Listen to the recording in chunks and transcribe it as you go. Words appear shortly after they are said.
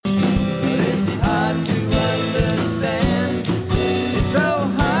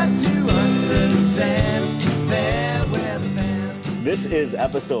is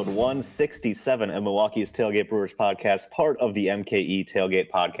episode 167 of Milwaukee's Tailgate Brewers podcast, part of the MKE Tailgate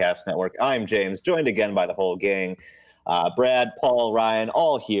Podcast Network. I'm James, joined again by the whole gang. Brad, Paul, Ryan,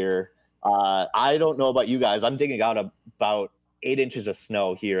 all here. I don't know about you guys. I'm digging out about 8 inches of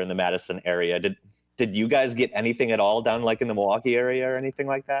snow here in the Madison area. Did you guys get anything at all down like in the Milwaukee area or anything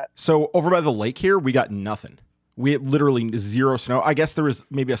like that? So over by the lake here, we got nothing. We had literally zero snow. I guess there was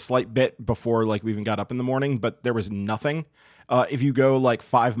maybe a slight bit before like we even got up in the morning, but there was nothing. If you go like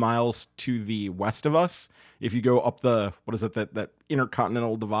 5 miles to the west of us, if you go up the, what is it, that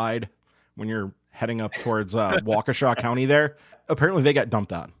intercontinental divide when you're heading up towards Waukesha County there, apparently they got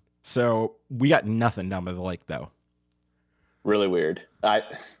dumped on. So we got nothing down by the lake though. Really weird. I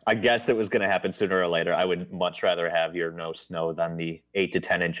guess it was going to happen sooner or later. I would much rather have your no snow than the 8 to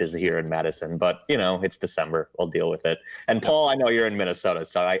 10 inches here in Madison. But, you know, it's December. We'll deal with it. And, Paul, I know you're in Minnesota,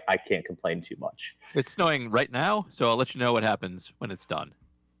 so I can't complain too much. It's snowing right now, so I'll let you know what happens when it's done.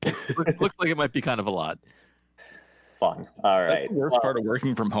 Looks like it might be kind of a lot. Fun. All right. That's the worst part of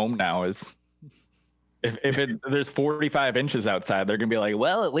working from home now is if there's 45 inches outside, they're going to be like,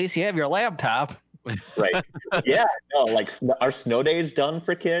 well, at least you have your laptop. Right. Yeah. No, like, are snow days done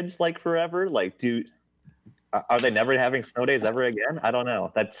for kids like forever? Like, are they never having snow days ever again? I don't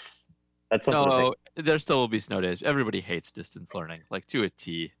know. That's something. No, there still will be snow days. Everybody hates distance learning, like to a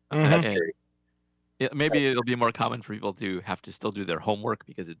T. That's true. Maybe it'll be more common for people to have to still do their homework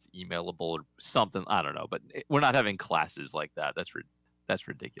because it's emailable or something. I don't know, but we're not having classes like that. That's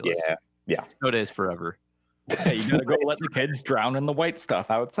ridiculous. Yeah. Snow days forever. Hey, you gotta go let the kids drown in the white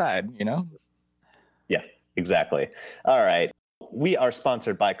stuff outside, you know? Yeah, exactly. All right. We are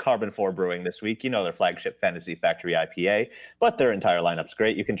sponsored by Carbon 4 Brewing this week. You know their flagship Fantasy Factory IPA, but their entire lineup's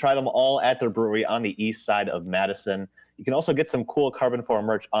great. You can try them all at their brewery on the east side of Madison. You can also get some cool Carbon 4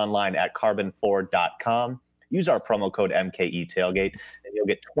 merch online at carbon4.com. Use our promo code MKE Tailgate, and you'll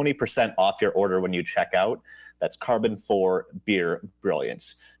get 20% off your order when you check out. That's Carbon 4 Beer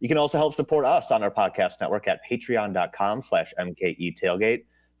Brilliance. You can also help support us on our podcast network at patreon.com/MKE Tailgate.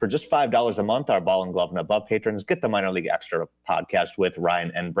 For just $5 a month, our Ball and Glove and Above patrons get the Minor League Extra podcast with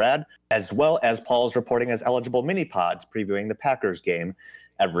Ryan and Brad, as well as Paul's reporting as eligible mini pods previewing the Packers game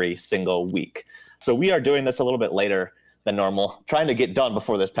every single week. So we are doing this a little bit later than normal, trying to get done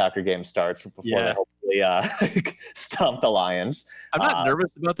before this Packer game starts, before they hopefully stomp the Lions. I'm not nervous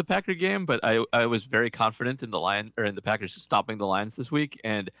about the Packer game, but I was very confident in the Packers stopping the Lions this week,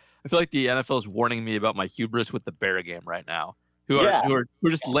 and I feel like the NFL is warning me about my hubris with the Bear game right now. Who are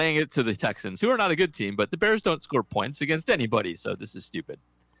just laying it to the Texans, who are not a good team, but the Bears don't score points against anybody, so this is stupid.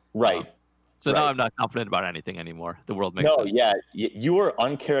 Right. Now I'm not confident about anything anymore. The world makes you were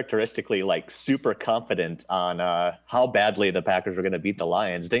uncharacteristically super confident on how badly the Packers were going to beat the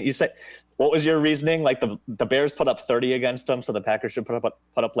Lions. Didn't you say? What was your reasoning? Like the Bears put up 30 against them, so the Packers should put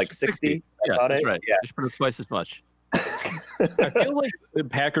up like 60. Yeah, that's right. Yeah, they should put up twice as much. I feel like the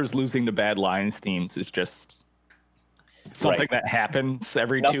Packers losing to bad Lions teams is just something that happens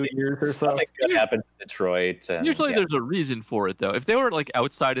every 2 years or so. Something good happens in Detroit. Usually there's a reason for it, though. If they were like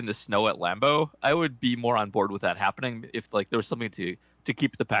outside in the snow at Lambeau, I would be more on board with that happening if like there was something to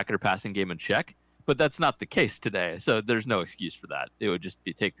keep the Packer passing game in check. But that's not the case today, so there's no excuse for that. It would just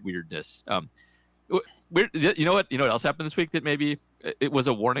take weirdness. Weird. You know what else happened this week that maybe it was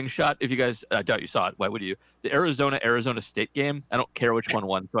a warning shot? If you guys, I doubt you saw it. Why would you? The Arizona State game. I don't care which one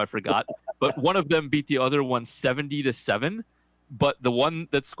won, so I forgot. But one of them beat the other one 70-7. But the one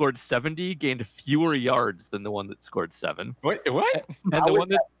that scored 70 gained fewer yards than the one that scored 7. What? And the one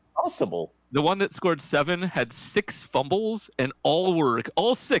that's possible. The one that scored 7 had 6 fumbles, and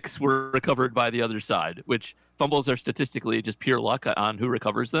all 6 were recovered by the other side. Which fumbles are statistically just pure luck on who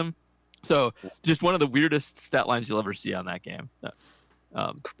recovers them. So just one of the weirdest stat lines you'll ever see on that game.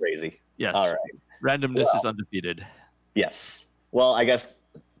 Crazy. Yes. All right. Randomness is undefeated. Yes. Well, I guess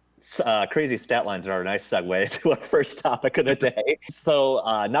crazy stat lines are a nice segue to our first topic of the day. So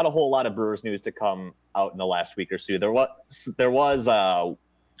not a whole lot of Brewers news to come out in the last week or so. There was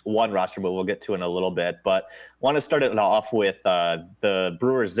one roster move we'll get to in a little bit, but want to start it off with the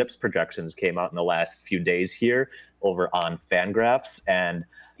Brewers Zips projections came out in the last few days here over on Fangraphs. And,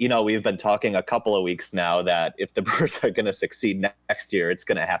 we've been talking a couple of weeks now that if the Brewers are going to succeed next year, it's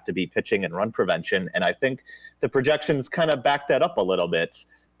going to have to be pitching and run prevention. And I think the projections kind of back that up a little bit.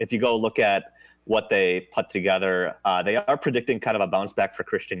 If you go look at what they put together, they are predicting kind of a bounce back for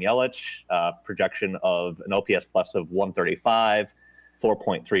Christian Yelich, projection of an OPS plus of 135,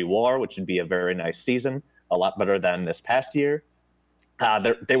 4.3 WAR, which would be a very nice season, a lot better than this past year.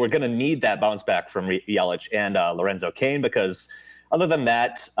 They were going to need that bounce back from Yelich and Lorenzo Cain because other than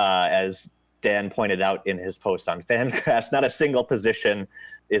that, as Dan pointed out in his post on Fangraphs, not a single position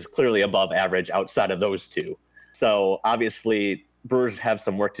is clearly above average outside of those two. So obviously, Brewers have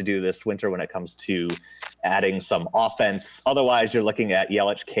some work to do this winter when it comes to adding some offense. Otherwise, you're looking at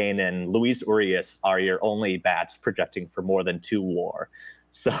Yelich, Kane, and Luis Urias are your only bats projecting for more than 2 WAR.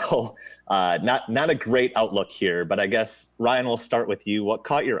 So not a great outlook here, but I guess, Ryan, we'll start with you. What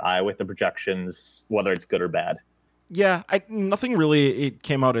caught your eye with the projections, whether it's good or bad? Yeah, nothing really it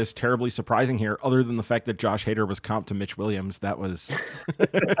came out as terribly surprising here, other than the fact that Josh Hader was comped to Mitch Williams. That was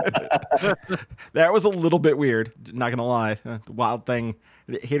that was a little bit weird. Not gonna lie, wild thing.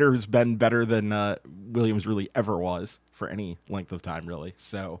 Hader's been better than Williams really ever was for any length of time, really.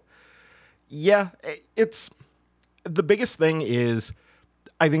 So, yeah, it's the biggest thing is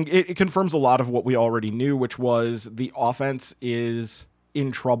I think it confirms a lot of what we already knew, which was the offense is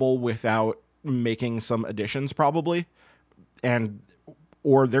in trouble without making some additions probably,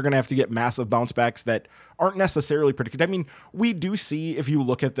 or they're going to have to get massive bounce backs that aren't necessarily predicted. I mean, we do see, if you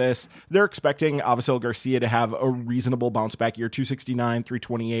look at this, they're expecting Avisail Garcia to have a reasonable bounce back year, 269,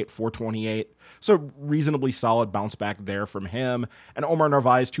 328, 428. So reasonably solid bounce back there from him. And Omar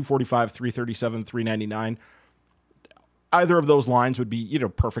Narvaez, 245, 337, 399. Either of those lines would be,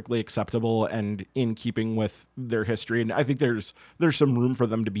 perfectly acceptable and in keeping with their history. And I think there's some room for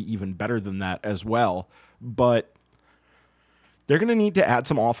them to be even better than that as well. But they're going to need to add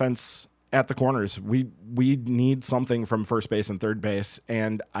some offense at the corners. We need something from first base and third base,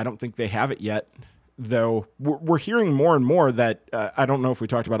 and I don't think they have it yet. Though we're hearing more and more that I don't know if we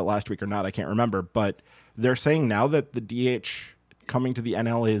talked about it last week or not. I can't remember, but they're saying now that the DH coming to the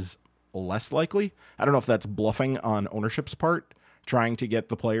NL is less likely. I don't know if that's bluffing on ownership's part, trying to get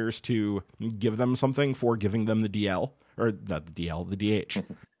the players to give them something for giving them the DL, or not the DL, the DH.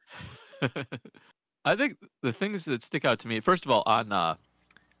 I think the things that stick out to me, first of all, on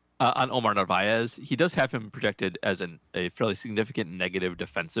Omar Narvaez, he does have him projected as a fairly significant negative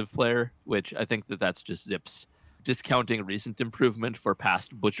defensive player, which I think that's just Zips discounting recent improvement for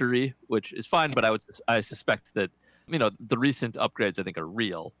past butchery, which is fine, but I suspect that the recent upgrades I think are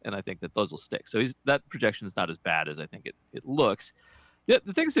real, and I think that those will stick. So that projection is not as bad as I think it looks. Yeah,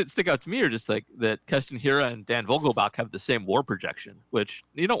 the things that stick out to me are just like that Keston Hiura and Dan Vogelbach have the same WAR projection, which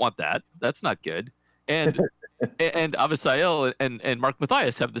you don't want that. That's not good. And and Avisail and Mark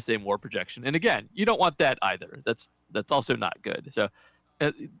Mathias have the same WAR projection, and again, you don't want that either. That's also not good. So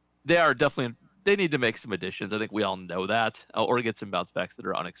they are definitely, they need to make some additions. I think we all know that, or get some bounce backs that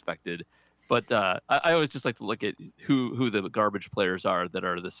are unexpected. But I always just like to look at who the garbage players are that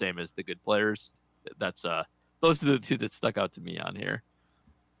are the same as the good players. That's those are the two that stuck out to me on here.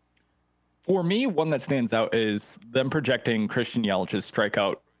 For me, one that stands out is them projecting Christian Yelich's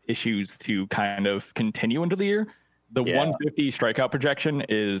strikeout issues to kind of continue into the year. The 150 strikeout projection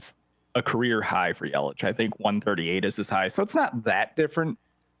is a career high for Yelich. I think 138 is his high, so it's not that different.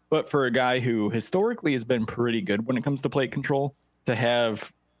 But for a guy who historically has been pretty good when it comes to plate control, to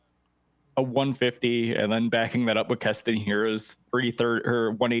have a 150 and then backing that up with Keston Hiura's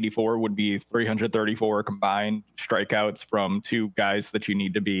 184 would be 334 combined strikeouts from two guys that you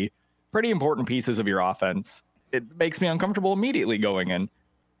need to be pretty important pieces of your offense. It makes me uncomfortable immediately going in.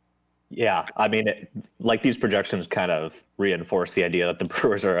 Yeah, I mean, these projections kind of reinforce the idea that the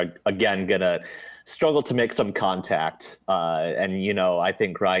Brewers are, again, going to struggle to make some contact. And, I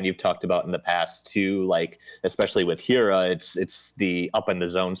think, Ryan, you've talked about in the past, too, especially with Hiura, it's the up in the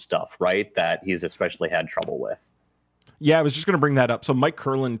zone stuff, right, that he's especially had trouble with. Yeah, I was just going to bring that up. So Mike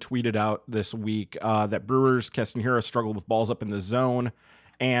Curlin tweeted out this week that Brewers, Keston Hiura struggled with balls up in the zone.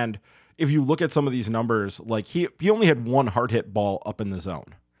 And if you look at some of these numbers, he only had one hard hit ball up in the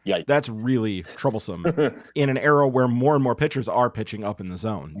zone. Yeah, that's really troublesome in an era where more and more pitchers are pitching up in the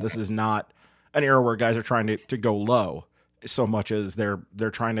zone. This is not an era where guys are trying to go low so much as they're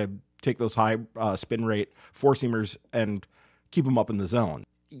trying to take those high spin rate four seamers and keep them up in the zone.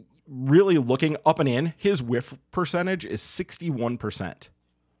 Really looking up and in, his whiff percentage is 61%.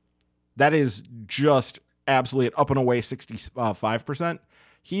 That is just absolutely up and away 65%.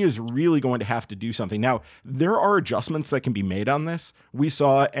 He is really going to have to do something. Now, there are adjustments that can be made on this. We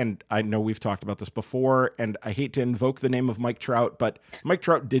saw, and I know we've talked about this before, and I hate to invoke the name of Mike Trout, but Mike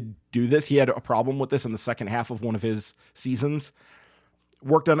Trout did do this. He had a problem with this in the second half of one of his seasons.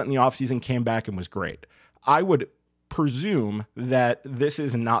 Worked on it in the offseason, came back, and was great. I would presume that this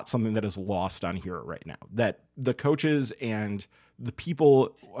is not something that is lost on Hiura right now, that the coaches and the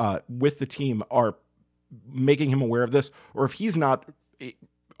people with the team are making him aware of this, or if he's not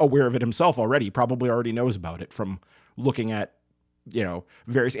aware of it himself already, probably already knows about it from looking at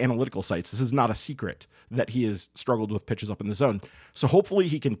various analytical sites. This is not a secret that he has struggled with pitches up in the zone. So hopefully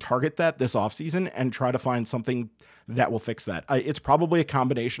he can target that this offseason and try to find something that will fix that. It's probably a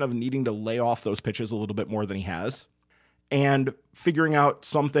combination of needing to lay off those pitches a little bit more than he has, and figuring out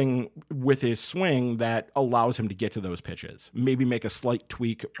something with his swing that allows him to get to those pitches. Maybe make a slight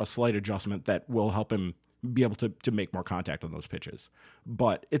tweak, a slight adjustment that will help him be able to make more contact on those pitches.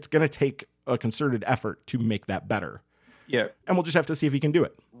 But it's going to take a concerted effort to make that better. Yeah. And we'll just have to see if he can do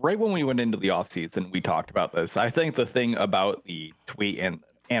it. Right when we went into the offseason, we talked about this. I think the thing about the tweet and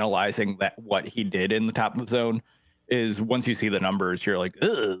analyzing what he did in the top of the zone is once you see the numbers, you're like,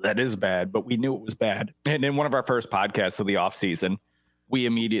 ugh, that is bad. But we knew it was bad. And in one of our first podcasts of the offseason, we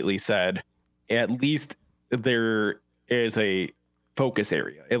immediately said, at least there is a focus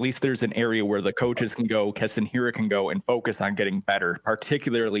area. At least there's an area where the coaches can go, Keston Hiura can go and focus on getting better,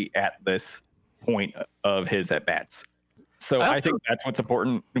 particularly at this point of his at-bats. So I think that's what's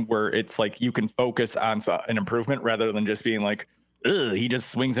important, where it's like you can focus on an improvement rather than just being like, ugh, he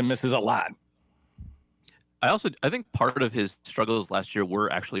just swings and misses a lot. I think part of his struggles last year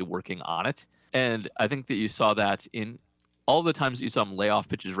were actually working on it. And I think that you saw that in all the times that you saw him lay off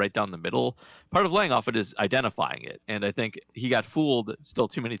pitches right down the middle. Part of laying off it is identifying it. And I think he got fooled still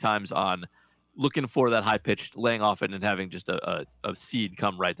too many times on looking for that high pitch, laying off it, and having just a seed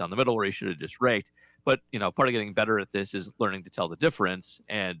come right down the middle where he should have just raked. But, part of getting better at this is learning to tell the difference.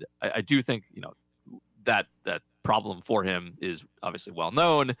 And I do think, that problem for him is obviously well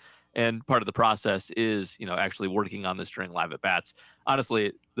known. And part of the process is, actually working on the string live at bats.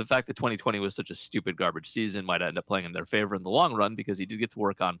 Honestly, the fact that 2020 was such a stupid garbage season might end up playing in their favor in the long run, because he did get to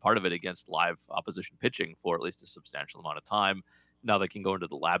work on part of it against live opposition pitching for at least a substantial amount of time. Now they can go into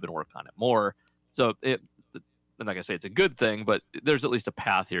the lab and work on it more. So I'm not going to say it's a good thing, but there's at least a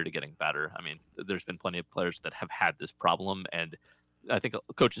path here to getting better. I mean, there's been plenty of players that have had this problem, and I think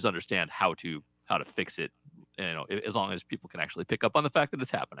coaches understand how to fix it, as long as people can actually pick up on the fact that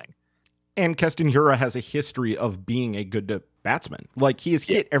it's happening. And Keston Hiura has a history of being a good batsman. Like, he has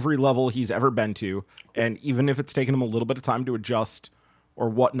hit every level he's ever been to, and even if it's taken him a little bit of time to adjust or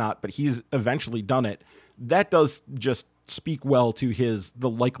whatnot, but he's eventually done it. That does just speak well to the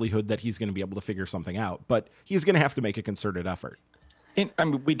likelihood that he's going to be able to figure something out, but he's going to have to make a concerted effort. I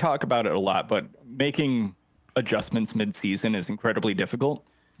mean, we talk about it a lot, but making adjustments mid-season is incredibly difficult,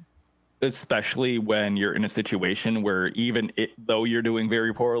 especially when you're in a situation where though you're doing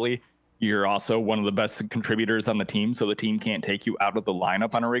very poorly, you're also one of the best contributors on the team, so the team can't take you out of the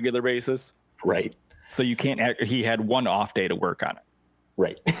lineup on a regular basis. Right. So you can't. He had one off day to work on it.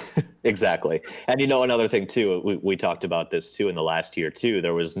 Right. Exactly. And another thing too, we talked about this too in the last year too.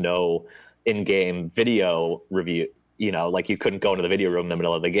 There was no in-game video review. Like you couldn't go into the video room in the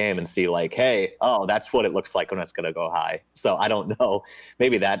middle of the game and see like, hey, oh, that's what it looks like when it's going to go high. So I don't know.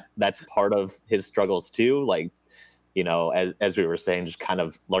 Maybe that's part of his struggles too. Like, as we were saying, just kind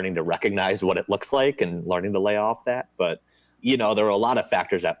of learning to recognize what it looks like and learning to lay off that. But, there are a lot of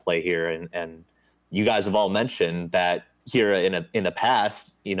factors at play here. And you guys have all mentioned that here in the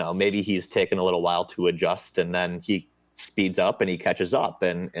past, maybe he's taken a little while to adjust, and then he speeds up and he catches up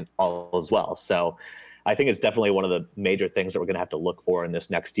and all as well. So I think it's definitely one of the major things that we're going to have to look for in this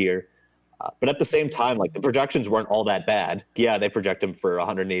next year. But at the same time, like, the projections weren't all that bad. Yeah, they project him for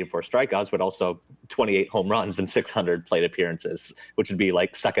 184 strikeouts, but also 28 home runs and 600 plate appearances, which would be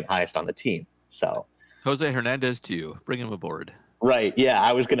like second highest on the team. So Jose Hernandez to you. Bring him aboard. Right. Yeah,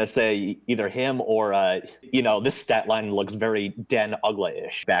 I was going to say either him or, this stat line looks very Dan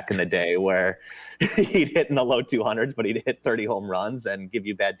Uggla-ish back in the day, where he'd hit in the low 200s, but he'd hit 30 home runs and give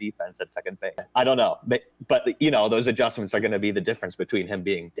you bad defense at second base. I don't know. But those adjustments are going to be the difference between him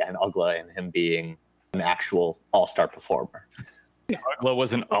being Dan Uggla and him being an actual all-star performer. Uggla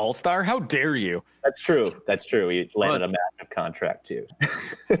was an all-star? How dare you? That's true. He landed a massive contract, too.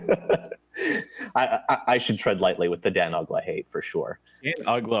 I should tread lightly with the Dan Uggla hate for sure. Dan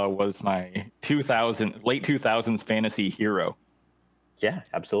Uggla was my late 2000s fantasy hero. Yeah,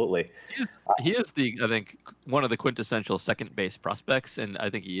 absolutely. He is I think, one of the quintessential second base prospects, and I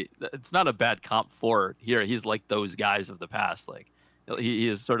think it's not a bad comp for here. He's like those guys of the past. Like, he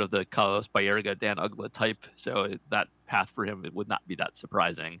is sort of the Carlos Baerga, Dan Uggla type, so that path for him, it would not be that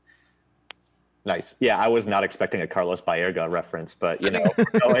surprising. Nice. Yeah, I was not expecting a Carlos Baerga reference, but he's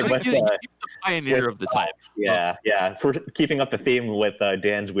the pioneer of the type. Yeah. For keeping up the theme with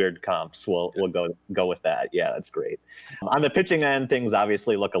Dan's weird comps, we'll go with that. Yeah, that's great. On the pitching end, things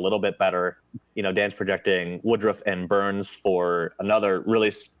obviously look a little bit better. Dan's projecting Woodruff and Burns for another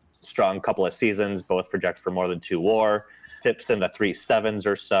really strong couple of seasons. Both project for more than 2 WAR. Tips in the 3.7s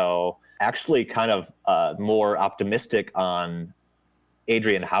or so. Actually, kind of more optimistic on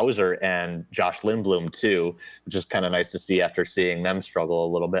Adrian Hauser and Josh Lindblom too, which is kind of nice to see after seeing them struggle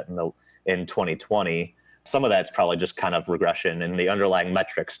a little bit in 2020. Some of that's probably just kind of regression in the underlying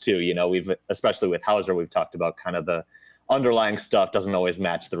metrics too. You know, especially with Hauser, we've talked about kind of the underlying stuff doesn't always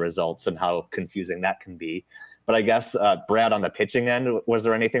match the results and how confusing that can be. But I guess, Brad, on the pitching end, was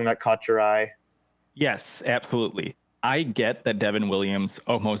there anything that caught your eye? Yes, absolutely. I get that Devin Williams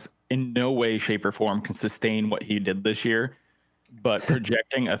almost in no way, shape, or form can sustain what he did this year, but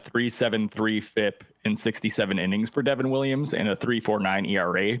projecting a 3.73 FIP in 67 innings for Devin Williams and a 3.49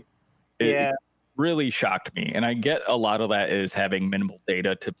 ERA, it really shocked me. And I get a lot of that is having minimal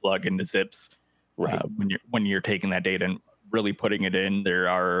data to plug into Zips. Right. When you're taking that data and really putting it in, there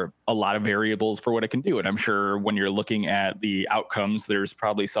are a lot of variables for what it can do. And I'm sure when you're looking at the outcomes, there's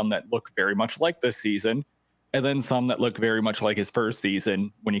probably some that look very much like this season, and then some that look very much like his first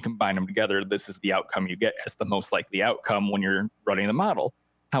season. When you combine them together, this is the outcome you get as the most likely outcome when you're running the model.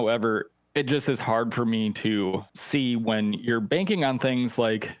 However, it just is hard for me to see when you're banking on things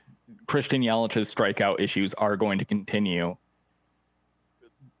like Christian Yelich's strikeout issues are going to continue.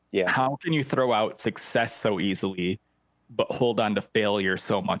 Yeah. How can you throw out success so easily, but hold on to failure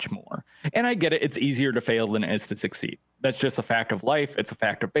so much more? And I get it. It's easier to fail than it is to succeed. That's just a fact of life. It's a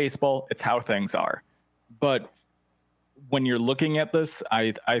fact of baseball. It's how things are. But when you're looking at this,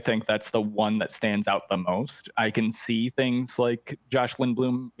 I think that's the one that stands out the most. I can see things like Josh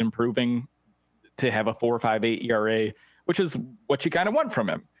Lindblom improving to have a 4.58 ERA, which is what you kind of want from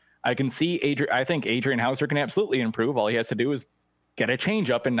him. I can see I think Adrian Hauser can absolutely improve. All he has to do is get a change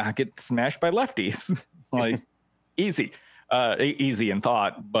up and not get smashed by lefties. Like easy in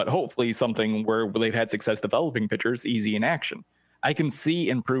thought, but hopefully something where they've had success developing pitchers, easy in action. I can see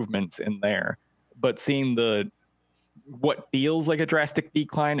improvements in there, but seeing what feels like a drastic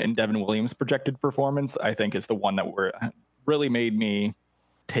decline in Devin Williams' projected performance, I think is the one that really made me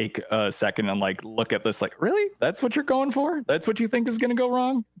take a second and look at this really? That's what you're going for? That's what you think is going to go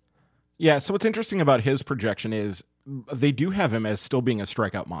wrong? Yeah, so what's interesting about his projection is they do have him as still being a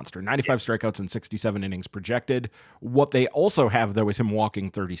strikeout monster. 95 strikeouts in 67 innings projected. What they also have, though, is him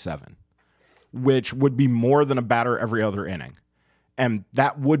walking 37, which would be more than a batter every other inning. And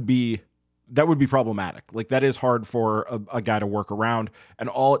that would be problematic. Like, that is hard for a guy to work around. And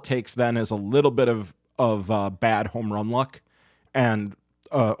all it takes then is a little bit of bad home run luck and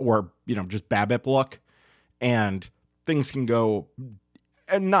or just BABIP luck, and things can go.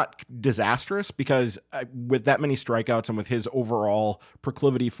 And not disastrous, because with that many strikeouts and with his overall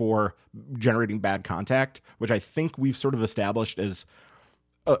proclivity for generating bad contact, which I think we've sort of established as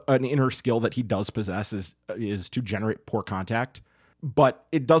an inner skill that he does possess, is to generate poor contact. But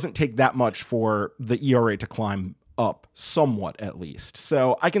it doesn't take that much for the ERA to climb up somewhat, at least.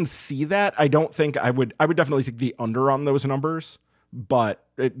 So I can see that. I don't think I would definitely take the under on those numbers, but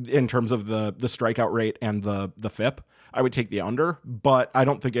in terms of the strikeout rate and the FIP, I would take the under, but I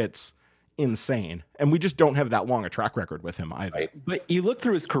don't think it's insane. And we just don't have that long a track record with him either. Right. But you look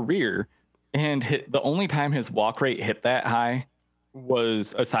through his career, and the only time his walk rate hit that high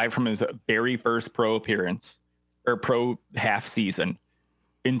was, aside from his very first pro appearance or pro half season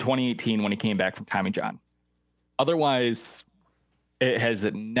in 2018 when he came back from Tommy John. Otherwise, it has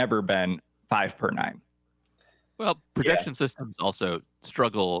never been 5/9. Well, projection systems also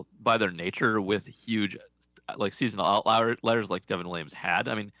struggle by their nature with huge seasonal outliers like Devin Williams had.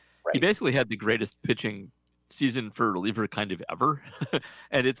 I mean, He basically had the greatest pitching season for a reliever kind of ever,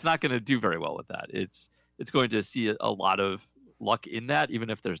 and it's not going to do very well with that. It's going to see a lot of luck in that, even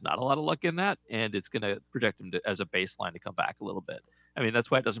if there's not a lot of luck in that, and it's going to project him as a baseline to come back a little bit. I mean,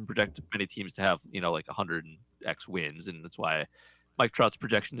 that's why it doesn't project many teams to have 100x wins, and that's why Mike Trout's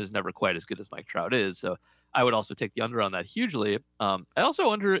projection is never quite as good as Mike Trout is. So I would also take the under on that hugely. I also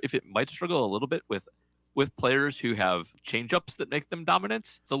wonder if it might struggle a little bit with players who have changeups that make them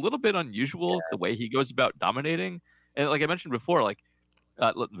dominant. It's a little bit unusual the way he goes about dominating. And like I mentioned before,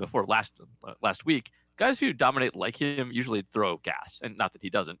 last week, guys who dominate like him usually throw gas. And not that he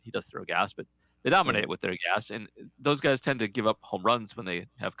doesn't. He does throw gas, but they dominate with their gas. And those guys tend to give up home runs when they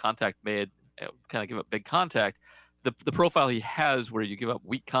have contact made, kind of give up big contact. The profile he has where you give up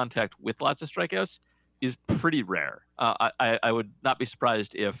weak contact with lots of strikeouts is pretty rare. I would not be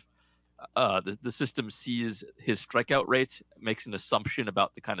surprised if the system sees his strikeout rate, makes an assumption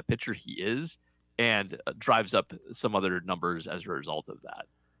about the kind of pitcher he is, and drives up some other numbers as a result of that.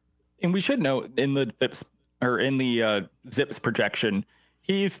 And we should note in the Zips projection,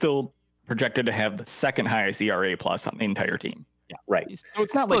 he's still projected to have the second highest ERA plus on the entire team. Yeah, right. So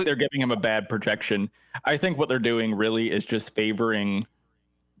it's not like they're giving him a bad projection. I think what they're doing really is just favoring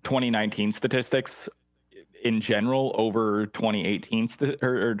 2019 statistics in general over 2018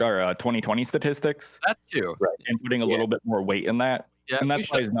 or 2020 statistics. That too. Right. And putting a little bit more weight in that. Yeah, and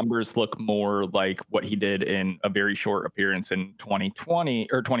that's why his numbers look more like what he did in a very short appearance in 2020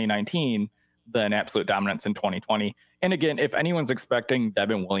 or 2019 than absolute dominance in 2020. And again, if anyone's expecting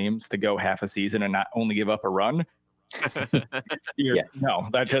Devin Williams to go half a season and not only give up a run, no,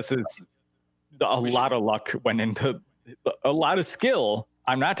 that just is a lot of luck went into a lot of skill.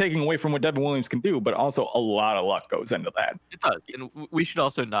 I'm not taking away from what Devin Williams can do, but also a lot of luck goes into that. It does. And we should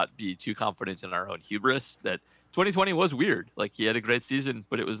also not be too confident in our own hubris that 2020 was weird. Like, he had a great season,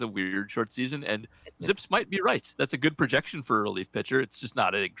 but it was a weird short season. And Zips might be right. That's a good projection for a relief pitcher. It's just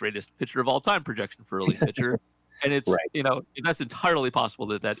not a greatest pitcher of all time projection for a relief pitcher. And it's, you know, that's entirely possible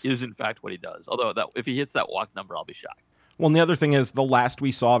that is in fact what he does. Although if he hits that walk number, I'll be shocked. Well, and the other thing is, the last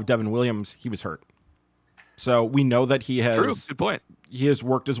we saw of Devin Williams, he was hurt. So we know that he has. True. Good point. He has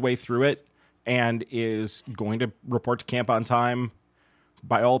worked his way through it and is going to report to camp on time.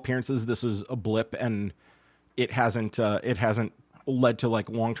 By all appearances, this is a blip, and it hasn't led to like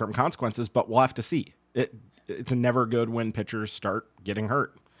long-term consequences, but we'll have to see. It's never good when pitchers start getting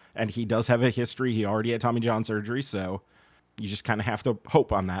hurt, and he does have a history. He already had Tommy John surgery, so you just kind of have to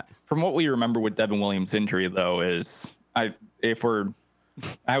hope on that. From what we remember with Devin Williams' injury, though, is I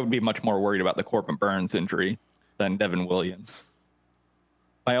would be much more worried about the Corbin Burnes injury than Devin Williams.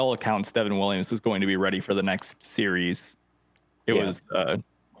 By all accounts, Devin Williams was going to be ready for the next series. It was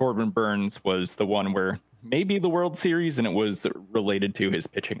Corbin Burnes was the one where maybe the World Series, and it was related to his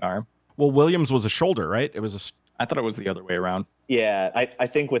pitching arm. Well, Williams was a shoulder, right? I thought it was the other way around. Yeah, I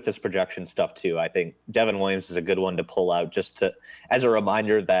think with this projection stuff too, I think Devin Williams is a good one to pull out just as a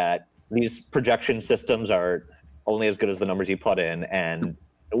reminder that these projection systems are only as good as the numbers you put in. And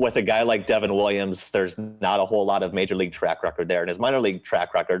with a guy like Devin Williams, there's not a whole lot of major league track record there. And his minor league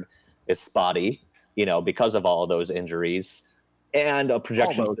track record is spotty, you know, because of all of those injuries. And a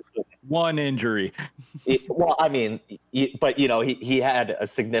projection system. One injury. Well, I mean, but, you know, he had a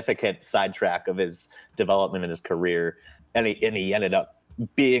significant sidetrack of his development in his career. And he ended up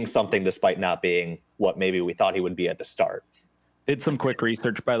being something despite not being what maybe we thought he would be at the start. Did some quick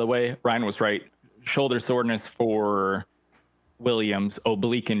research, by the way. Ryan was right. Shoulder soreness for Williams,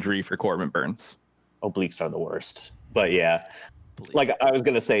 oblique injury for Corbin Burnes. Obliques are the worst. But yeah, like I was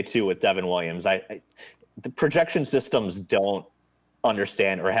going to say too with Devin Williams, the projection systems don't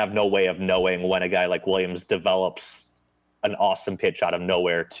understand or have no way of knowing when a guy like Williams develops an awesome pitch out of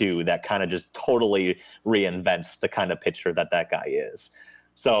nowhere too, that kind of just totally reinvents the kind of pitcher that guy is.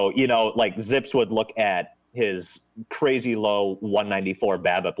 So, you know, like Zips would look at his crazy low 194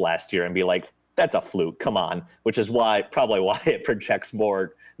 BABIP last year and be like, that's a fluke, come on, which is probably why it projects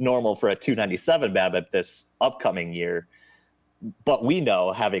more normal for a 297 BABIP this upcoming year. But we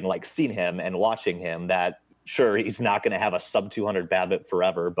know, having like seen him and watching him, that sure, he's not going to have a sub 200 BABIP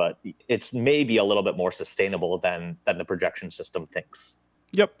forever, but it's maybe a little bit more sustainable than the projection system thinks.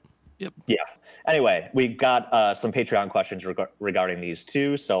 Yep. Yeah. Anyway, we got some Patreon questions regarding these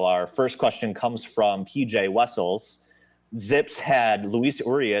two. So our first question comes from PJ Wessels. Zips had Luis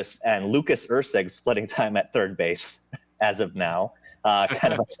Urias and Lucas Erceg splitting time at third base as of now.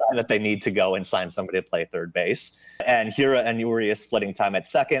 Kind of a sign that they need to go and sign somebody to play third base. And Hira and Urias splitting time at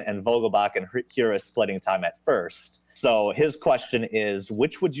second, and Vogelbach and Hira splitting time at first. So his question is,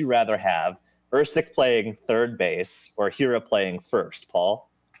 which would you rather have, Erceg playing third base or Hira playing first, Paul?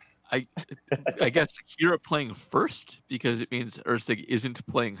 I guess Hira playing first, because it means Erceg isn't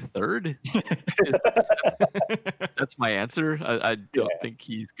playing third. That's my answer. I don't think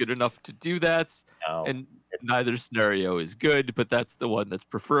he's good enough to do that. No. And neither scenario is good, but that's the one that's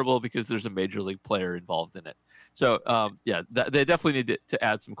preferable because there's a major league player involved in it. So, they definitely need to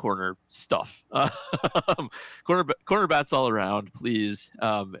add some corner stuff. Corner bats all around, please,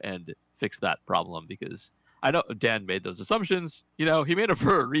 and fix that problem, because I know Dan made those assumptions. You know, he made it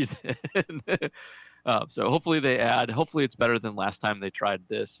for a reason. So hopefully they add. Hopefully it's better than last time they tried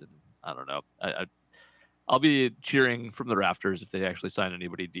this. And I don't know. I'll be cheering from the rafters if they actually sign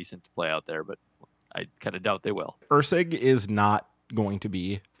anybody decent to play out there, but I kind of doubt they will. Erceg is not going to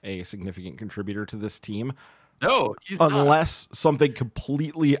be a significant contributor to this team. No, he's unless something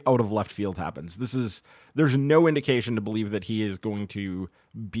completely out of left field happens. There's no indication to believe that he is going to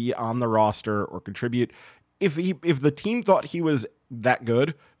be on the roster or contribute. If the team thought he was that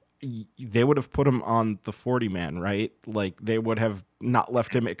good, they would have put him on the 40 man, right? Like, they would have not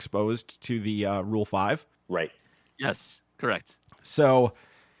left him exposed to the Rule 5. Right. Yes, correct. So,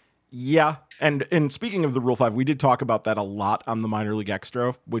 yeah. And speaking of the Rule 5, we did talk about that a lot on the Minor League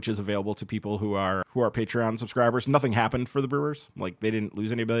Extra, which is available to people who are Patreon subscribers. Nothing happened for the Brewers. Like, they didn't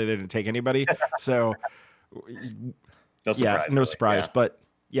lose anybody. They didn't take anybody. So No surprise. No surprise. Yeah. But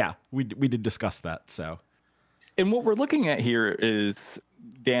yeah, we did discuss that. So, and what we're looking at here is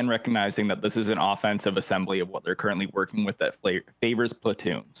Dan recognizing that this is an offensive assembly of what they're currently working with that favors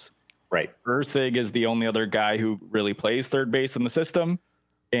platoons. Right. Ursig is the only other guy who really plays third base in the system,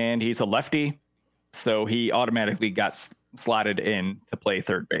 and he's a lefty, so he automatically got slotted in to play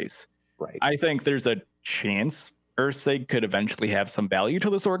third base. Right. I think there's a chance Ursig could eventually have some value to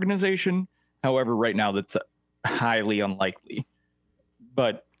this organization. However, right now that's highly unlikely.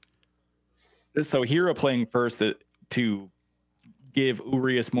 But so Hero playing first to give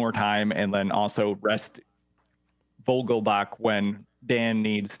Urias more time and then also rest Vogelbach when Dan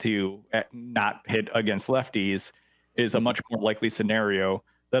needs to not hit against lefties is a much more likely scenario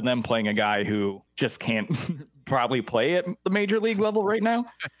than them playing a guy who just can't probably play at the major league level right now.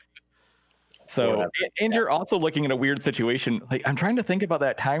 So, and you're also looking at a weird situation. Like, I'm trying to think about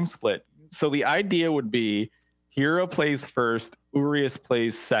that time split. So the idea would be Hero plays first, Urias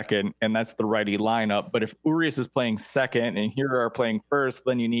plays second, and that's the righty lineup. But if Urias is playing second and Hero are playing first,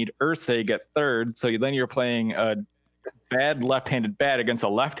 then you need Ursig at third. So then you're playing a bad left-handed bat against a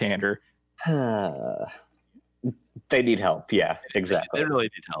left-hander. They need help. Yeah, exactly. They really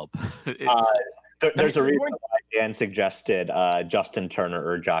need help. There's a reason why Dan suggested Justin Turner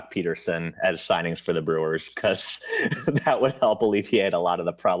or Jock Peterson as signings for the Brewers, because that would help alleviate a lot of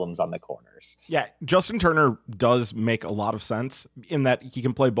the problems on the corners. Yeah, Justin Turner does make a lot of sense in that he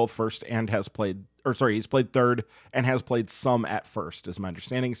can play both first and he's played third and has played some at first, is my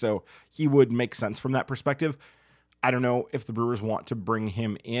understanding. So he would make sense from that perspective. I don't know if the Brewers want to bring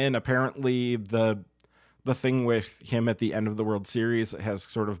him in. Apparently, the thing with him at the end of the World Series has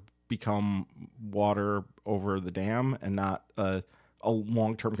sort of become water over the dam and not a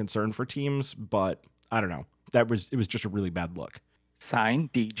long-term concern for teams. But I don't know. It was just a really bad look. Sign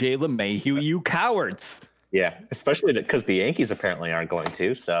DJ LeMahieu, you cowards. Yeah, especially because the Yankees apparently aren't going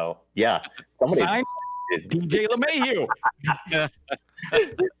to. So yeah, sign DJ LeMahieu.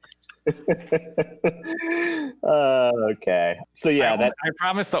 Okay. So yeah, I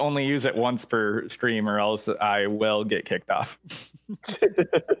promise to only use it once per stream, or else I will get kicked off.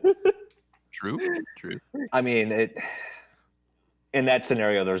 True. I mean, in that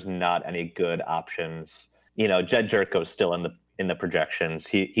scenario, there's not any good options. You know, Jed Jerko's still in the projections.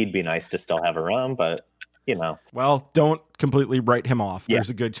 He'd be nice to still have around, but you know. Well, don't completely write him off. Yeah.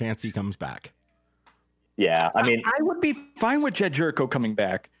 There's a good chance he comes back. Yeah, I mean, I would be fine with Jed Jerko coming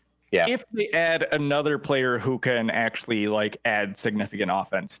back. Yeah. If they add another player who can actually add significant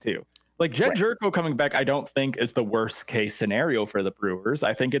offense too. Like Jed Jerko coming back, I don't think is the worst case scenario for the Brewers.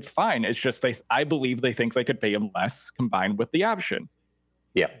 I think it's fine. It's just I believe they think they could pay him less combined with the option.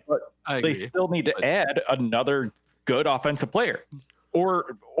 Yeah. But they still need to add another good offensive player.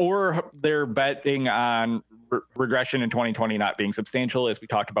 Or they're betting on regression in 2020 not being substantial, as we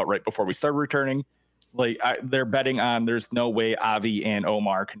talked about right before we started returning. They're betting on there's no way Avi and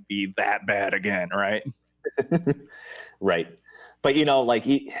Omar can be that bad again, right? Right. But, you know,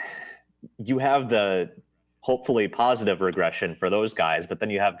 you have the hopefully positive regression for those guys, but then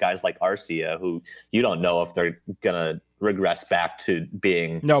you have guys like Arcia who you don't know if they're going to regress back to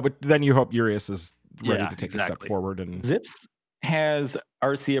being... No, but then you hope Urias is ready to take a step forward. And Zips has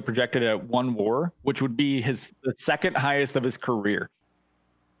Arcia projected at 1 WAR, which would be the second highest of his career.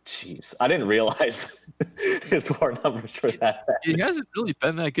 Jeez, I didn't realize his WAR numbers were that bad. He hasn't really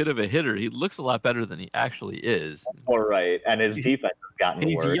been that good of a hitter. He looks a lot better than he actually is. All right, and his defense has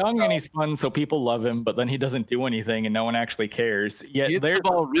gotten worse. He's young and he's fun, so people love him, but then he doesn't do anything and no one actually cares. He hits the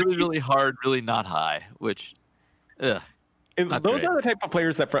ball really, really hard, really not high, which, those are the type of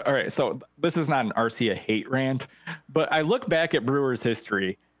players that... all right, so this is not an Arcia hate rant, but I look back at Brewers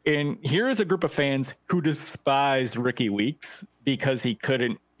history, and here is a group of fans who despised Ricky Weeks because he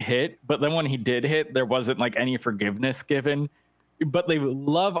couldn't hit, but then when he did hit, there wasn't any forgiveness given. But they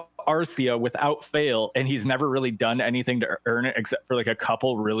love Arcia without fail, and he's never really done anything to earn it except for a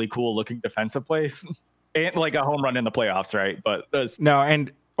couple really cool looking defensive plays and a home run in the playoffs, right? But no,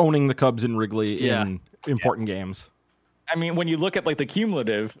 and owning the Cubs in Wrigley in important games. I mean, when you look at the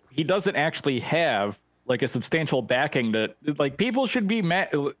cumulative, he doesn't actually have a substantial backing that people should be mad.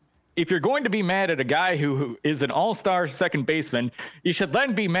 If you're going to be mad at a guy who is an all-star second baseman, you should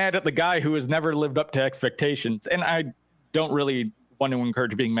then be mad at the guy who has never lived up to expectations. And I don't really want to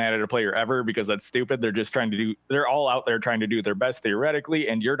encourage being mad at a player ever, because that's stupid. They're just they're all out there trying to do their best theoretically,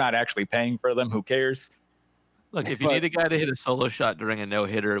 and you're not actually paying for them. Who cares? Look, if you need a guy to hit a solo shot during a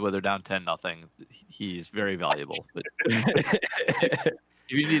no-hitter where they're down 10-0, he's very valuable. But if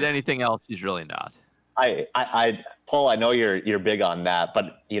you need anything else, he's really not. Paul, I know you're big on that,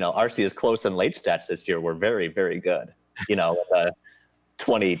 but RC's close and late stats this year were very, very good.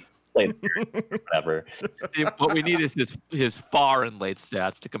 20 late, whatever. What we need is his far and late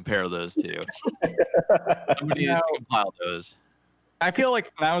stats to compare those two. Somebody needs to compile those. I feel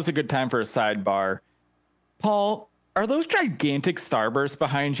like now is a good time for a sidebar. Paul, are those gigantic starbursts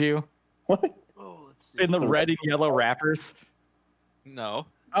behind you? What? Oh, let's see. In the red and yellow wrappers? No.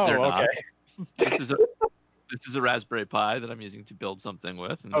 Oh, they're okay. Not. This is a Raspberry Pi that I'm using to build something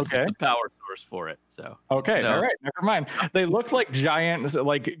with, and this is the power source for it. So okay, no. All right, never mind. They look like giant,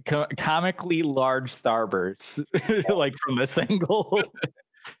 like comically large starbursts, like from this angle.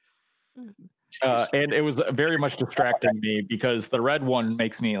 And it was very much distracting me because the red one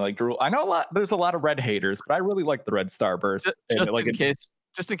makes me like drool. I know there's a lot of red haters, but I really like the red starburst.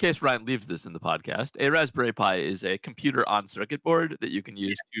 Just in case Ryan leaves this in the podcast, a Raspberry Pi is a computer on circuit board that you can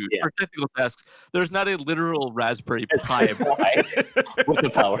use for technical tasks. There's not a literal Raspberry Pi with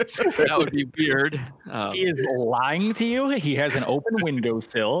the power. That would be weird. He is lying to you. He has an open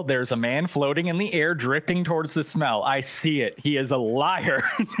windowsill. There's a man floating in the air, drifting towards the smell. I see it. He is a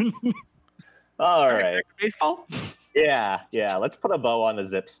liar. All right. Baseball? Yeah. Let's put a bow on the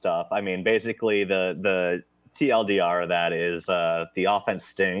Zip stuff. I mean, basically the TLDR of that is the offense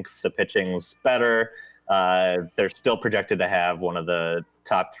stinks, the pitching's better. They're still projected to have one of the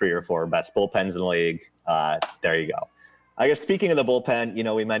top 3 or 4 best bullpens in the league. There you go. I guess speaking of the bullpen,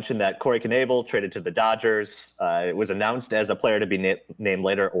 we mentioned that Corey Knebel traded to the Dodgers. It was announced as a player to be named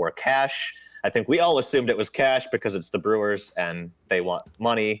later or cash. I think we all assumed it was cash because it's the Brewers and they want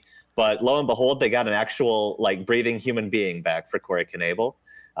money. But lo and behold, they got an actual breathing human being back for Corey Knebel.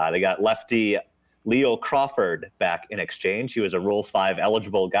 They got lefty Leo Crawford back in exchange. He was a Rule 5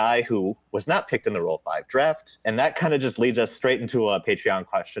 eligible guy who was not picked in the Rule 5 draft. And that kind of just leads us straight into a Patreon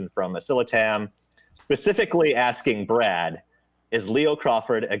question from Asilitam, specifically asking Brad, is Leo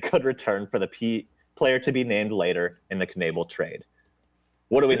Crawford a good return for the player to be named later in the Knebel trade?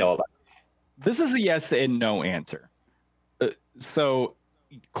 What do we know about it? This is a yes and no answer. So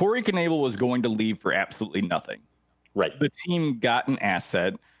Corey Knebel was going to leave for absolutely nothing. Right. The team got an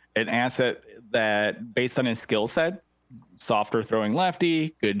asset that, based on his skill set, softer throwing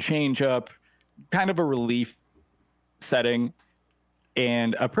lefty, good changeup, kind of a relief setting,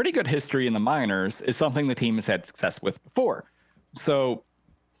 and a pretty good history in the minors is something the team has had success with before. So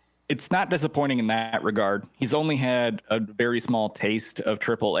it's not disappointing in that regard. He's only had a very small taste of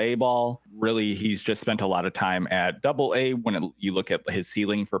AAA ball. Really, he's just spent a lot of time at AA when you look at his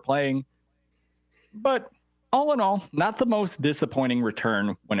ceiling for playing. But all in all, not the most disappointing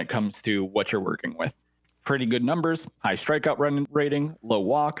return when it comes to what you're working with. Pretty good numbers, high strikeout run rating, low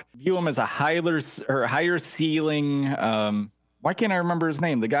walk. View him as a higher ceiling. Why can't I remember his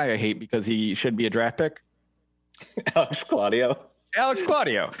name? The guy I hate because he should be a draft pick. Alex Claudio. Alex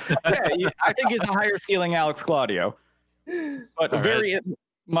Claudio. Yeah, I think he's a higher ceiling Alex Claudio, but very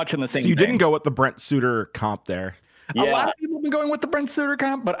much in the same. So you vein. didn't go with the Brent Suter comp there. Yeah. A lot of people have been going with the Brent Suter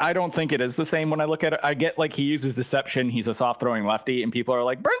comp, but I don't think it is the same when I look at it. I get he uses deception. He's a soft throwing lefty, and people are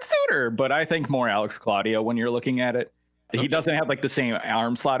like Brent Suter, but I think more Alex Claudio when you're looking at it. He doesn't have the same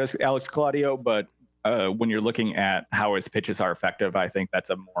arm slot as Alex Claudio, but when you're looking at how his pitches are effective, I think that's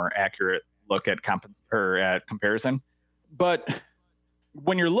a more accurate look at comparison. But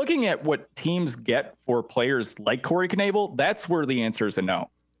when you're looking at what teams get for players like Corey Knebel, that's where the answer is a no.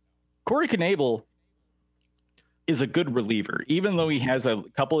 Corey Knebel is a good reliever, even though he has a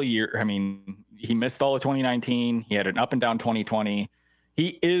couple of years. I mean, he missed all of 2019. He had an up and down 2020.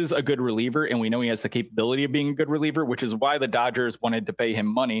 He is a good reliever, and we know he has the capability of being a good reliever, which is why the Dodgers wanted to pay him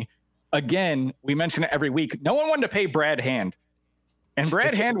money. Again, we mention it every week. No one wanted to pay Brad Hand. And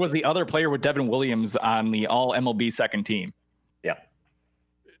Brad Hand was the other player with Devin Williams on the all MLB second team. Yeah.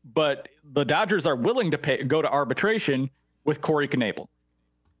 But the Dodgers are willing to go to arbitration with Corey Knebel.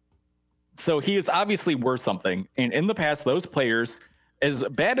 So he is obviously worth something. And in the past, those players, as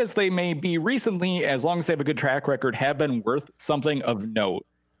bad as they may be recently, as long as they have a good track record, have been worth something of note.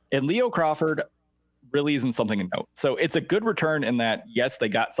 And Leo Crawford really isn't something of note. So it's a good return in that, yes, they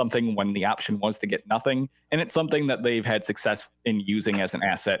got something when the option was to get nothing. And it's something that they've had success in using as an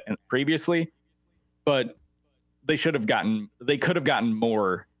asset previously. But they could have gotten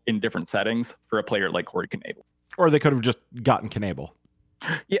more in different settings for a player like Corey Knebel. Or they could have just gotten Knebel.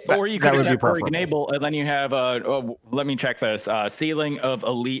 Yeah, or you could have got Corey Knebel, and then you have let me check this. Ceiling of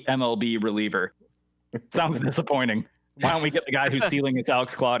elite MLB reliever. Sounds disappointing. Why don't we get the guy whose ceiling is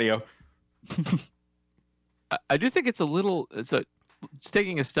Alex Claudio? I do think it's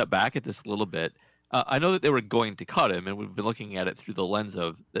taking a step back at this a little bit. I know that they were going to cut him, and we've been looking at it through the lens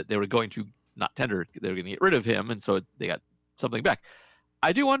of that they were going to not tender. They were going to get rid of him, and so they got something back.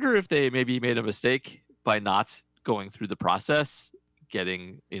 I do wonder if they maybe made a mistake by not going through the process,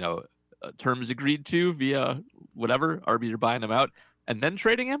 getting terms agreed to via whatever arbiter buying him out, and then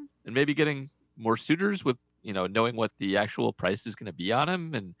trading him, and maybe getting more suitors with knowing what the actual price is going to be on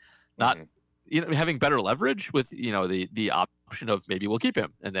him, and not having better leverage with the option of maybe we'll keep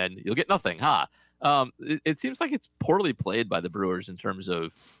him and then you'll get nothing. It seems like it's poorly played by the Brewers in terms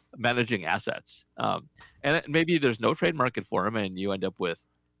of managing assets, and maybe there's no trade market for him and you end up with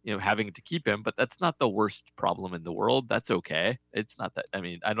having to keep him, but that's not the worst problem in the world. That's okay. It's not that,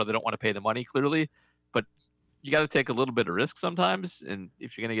 I know they don't want to pay the money clearly, but you got to take a little bit of risk sometimes, and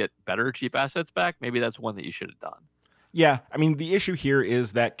if you're going to get better cheap assets back, maybe that's one that you should have done. Yeah, the issue here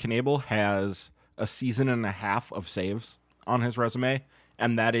is that Knebel has a season and a half of saves on his resume,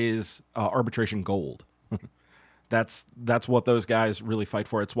 and that is arbitration gold. That's what those guys really fight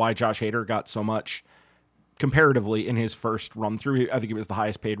for. It's why Josh Hader got so much comparatively in his first run through. I think he was the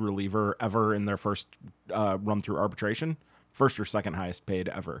highest paid reliever ever in their first run through arbitration, first or second highest paid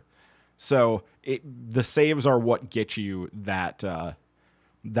ever. So the saves are what get you that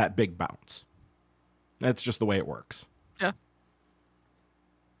big bounce. That's just the way it works. Yeah.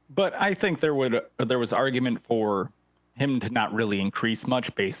 But I think there was argument for him to not really increase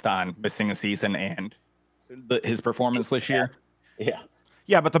much based on missing a season and his performance this year. Yeah.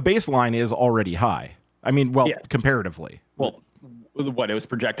 Yeah, but the baseline is already high. Comparatively. Well, it was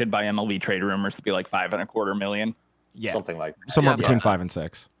projected by MLB trade rumors to be like $5.25 million. Yeah. Something like that. Somewhere between 5 and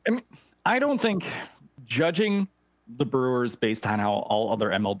 6. I don't think judging the Brewers based on how all other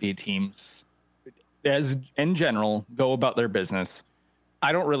MLB teams, as in general, go about their business,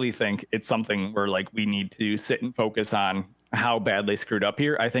 I don't really think it's something where we need to sit and focus on how bad they screwed up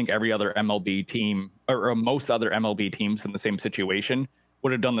here. I think every other MLB team or most other MLB teams in the same situation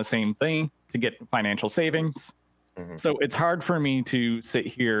would have done the same thing to get financial savings. Mm-hmm. So it's hard for me to sit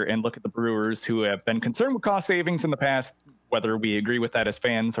here and look at the Brewers who have been concerned with cost savings in the past, whether we agree with that as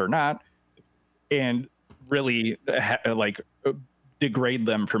fans or not, and really degrade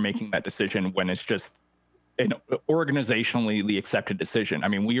them for making that decision when it's just an organizationally the accepted decision.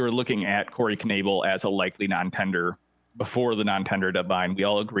 We were looking at Corey Knebel as a likely non-tender before the non-tender deadline. We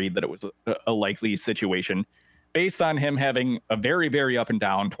all agreed that it was a likely situation based on him having a very, very up and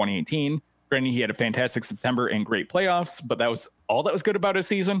down 2018. Granted, he had a fantastic September and great playoffs, but that was all that was good about his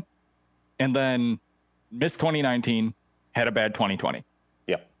season. And then missed 2019, had a bad 2020.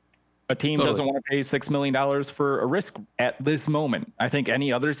 Yep. A team doesn't want to pay $6 million for a risk at this moment. I think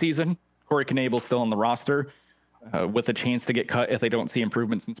any other season, Corey Knebel's still on the roster with a chance to get cut if they don't see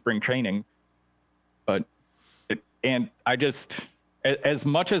improvements in spring training. And I just, as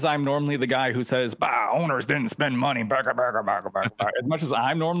much as I'm normally the guy who says, owners didn't spend money, as much as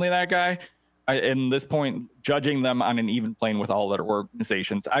I'm normally that guy, in this point, judging them on an even plane with all other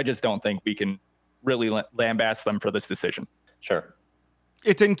organizations, I just don't think we can really lambaste them for this decision. Sure.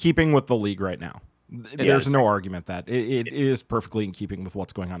 It's in keeping with the league right now. There's no argument that it is perfectly in keeping with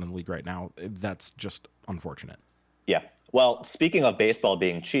what's going on in the league right now. That's just unfortunate. Yeah. Well, speaking of baseball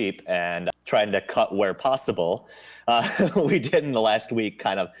being cheap and trying to cut where possible, we did in the last week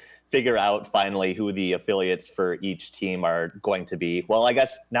kind of figure out finally who the affiliates for each team are going to be. Well, I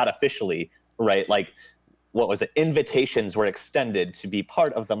guess not officially, right? What was it? Invitations were extended to be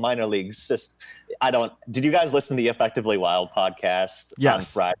part of the minor league system. Did you guys listen to the Effectively Wild podcast on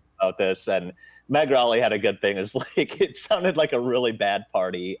Friday about this? And Meg Raleigh had a good thing. It's it sounded like a really bad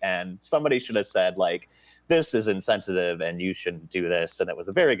party, and somebody should have said this is insensitive and you shouldn't do this. And it was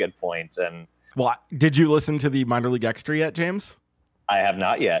a very good point. And did you listen to the minor league extra yet, James? I have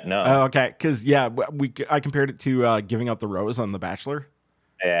not yet. No. Oh, okay. Cause I compared it to giving up the rose on The Bachelor.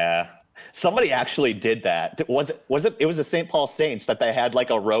 Yeah. Somebody actually did that. Was it? It was the St. Paul Saints that they had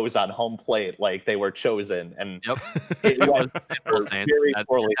a rose on home plate, they were chosen, and yep. It went very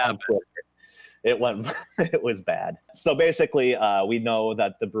poorly on Twitter. It was bad. So basically, we know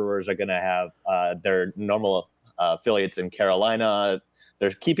that the Brewers are going to have their normal affiliates in Carolina.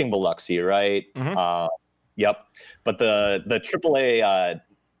 They're keeping Biloxi, right? Mm-hmm. Yep. But the AAA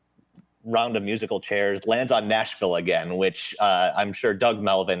round of musical chairs lands on Nashville again, which I'm sure Doug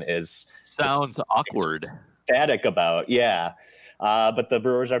Melvin sounds awkward, ecstatic about. Yeah. But the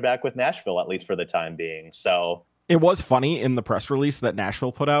Brewers are back with Nashville, at least for the time being. So it was funny in the press release that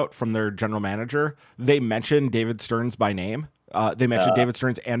Nashville put out from their general manager. They mentioned David Stearns by name. They mentioned David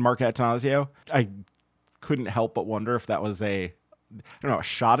Stearns and Mark Attanasio. I couldn't help but wonder if that was a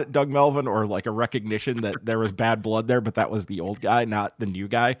shot at Doug Melvin or a recognition that there was bad blood there, but that was the old guy, not the new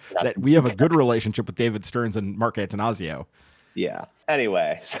guy. That we have a good relationship with David Stearns and Mark Attanasio. Yeah.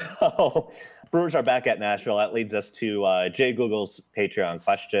 Anyway, so Brewers are back at Nashville. That leads us to Jay Google's Patreon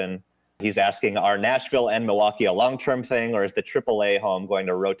question. He's asking, are Nashville and Milwaukee a long-term thing, or is the AAA home going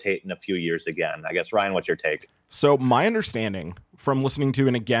to rotate in a few years again? I guess, Ryan, what's your take? So my understanding from listening to,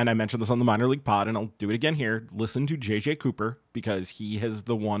 and again, I mentioned this on the Minor League Pod, and I'll do it again here, listen to JJ Cooper, because he is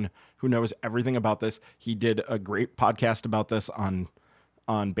the one who knows everything about this. He did a great podcast about this on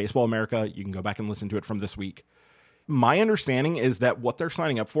Baseball America. You can go back and listen to it from this week. My understanding is that what they're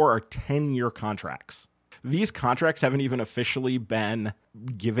signing up for are 10-year contracts. These contracts haven't even officially been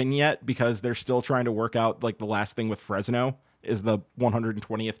given yet because they're still trying to work out, like, the last thing with Fresno is the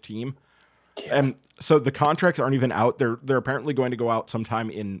 120th team. Yeah. And so the contracts aren't even out. They're apparently going to go out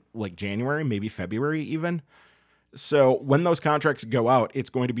sometime in like January, maybe February even. So when those contracts go out, it's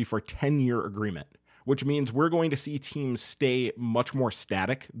going to be for a 10-year agreement, which means we're going to see teams stay much more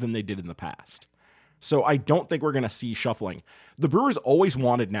static than they did in the past. So I don't think we're going to see shuffling. The Brewers always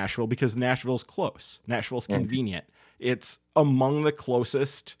wanted Nashville because Nashville's close. Nashville's convenient. It's among the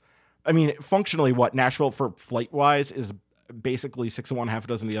closest. I mean, functionally, what Nashville for flight wise is basically 6 of one, half a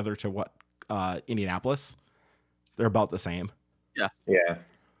dozen of the other to what Indianapolis. They're about the same. Yeah. Yeah.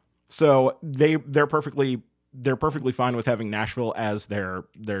 So they're perfectly fine with having Nashville as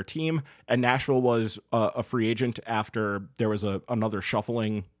their team. And Nashville was a free agent after there was another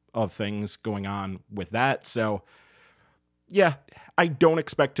shuffling of things going on with that. So yeah, I don't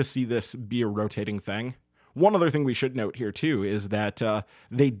expect to see this be a rotating thing. One other thing we should note here too is that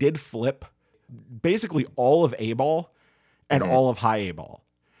they did flip basically all of A ball and all of high A ball.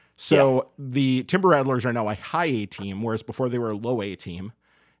 So the Timber Rattlers are now a high A team, whereas before they were a low A team,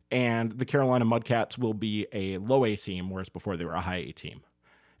 and the Carolina Mudcats will be a low A team, whereas before they were a high A team.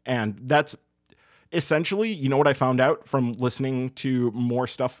 And that's essentially, you know what I found out from listening to more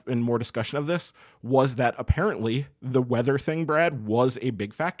stuff and more discussion of this was that apparently the weather thing, Brad, was a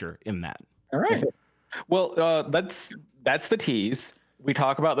big factor in that. All right. Well, that's the tease. We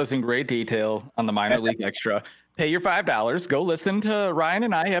talk about this in great detail on the Minor League Extra. Pay your $5. Go listen to Ryan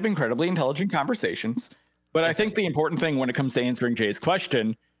and I have incredibly intelligent conversations. But I think the important thing when it comes to answering Jay's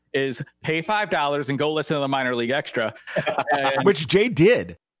question is pay $5 and go listen to the Minor League Extra. Which Jay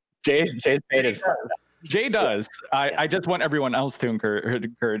did. Jay's paid his Jay does. I just want everyone else to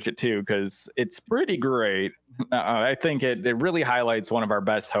encourage it too, because it's pretty great. I think it really highlights one of our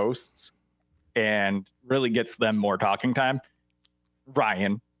best hosts and really gets them more talking time.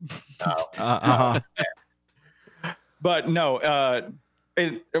 Ryan. But no,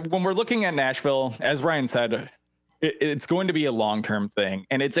 when we're looking at Nashville, as Ryan said, it's going to be a long-term thing,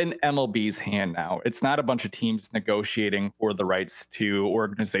 and it's in MLB's hand now. It's not a bunch of teams negotiating for the rights to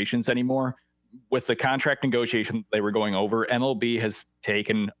organizations anymore. With the contract negotiation they were going over, MLB has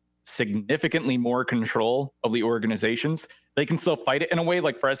taken significantly more control of the organizations. They can still fight it in a way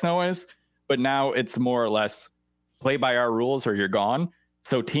like Fresno is, but now it's more or less play by our rules or you're gone.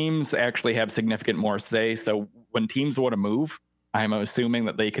 So teams actually have significant more say. So when teams want to move, I'm assuming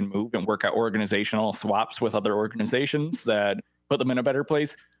that they can move and work out organizational swaps with other organizations that put them in a better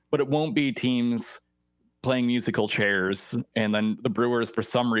place. But it won't be teams playing musical chairs and then the Brewers, for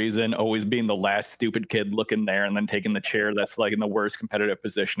some reason, always being the last stupid kid looking there and then taking the chair that's like in the worst competitive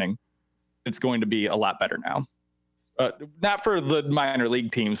positioning. It's going to be a lot better now. Not for the minor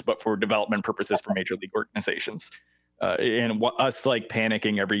league teams, but for development purposes for major league organizations. And us like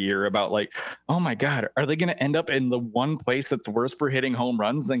panicking every year about like, oh my God, are they going to end up in the one place that's worse for hitting home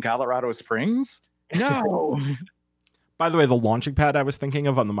runs than Colorado Springs? No. By the way, the launching pad I was thinking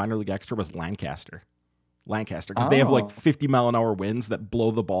of on the Minor League Extra was Lancaster, because they have like 50-mile-an-hour winds that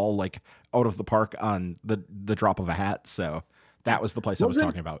blow the ball like out of the park on the drop of a hat. So that was the place I was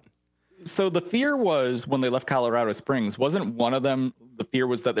talking about. So the fear was when they left Colorado Springs, wasn't one of them, the fear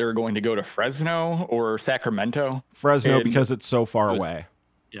was that they were going to go to Fresno or Sacramento? Fresno, because it's so far away.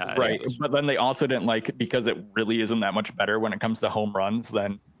 Yeah. Right. But then they also didn't like it because it really isn't that much better when it comes to home runs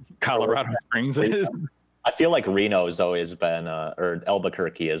than Colorado Springs is. I feel like Reno's always been, or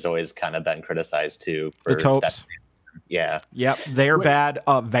Albuquerque has always kind of been criticized too. For the Topes. Yeah. Yep. They're bad.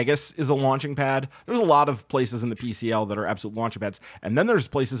 Vegas is a launching pad. There's a lot of places in the PCL that are absolute launching pads. And then there's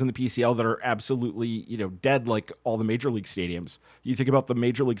places in the PCL that are absolutely, dead, like all the major league stadiums. You think about the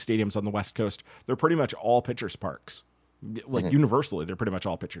major league stadiums on the West Coast, they're pretty much all pitchers' parks. Like universally, they're pretty much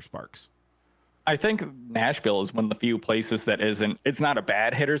all pitchers' parks. I think Nashville is one of the few places that it's not a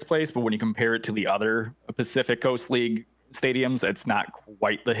bad hitter's place, but when you compare it to the other Pacific Coast League stadiums, it's not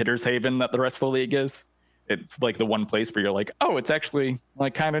quite the hitter's haven that the rest of the league is. It's like the one place where you're like, oh, it's actually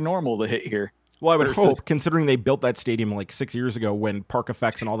like kind of normal to hit here. Well, I would versus- hope, considering they built that stadium like 6 years ago when park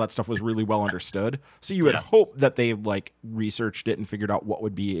effects and all that stuff was really well understood. So you would hope that they like researched it and figured out what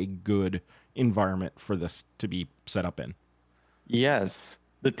would be a good environment for this to be set up in. Yes.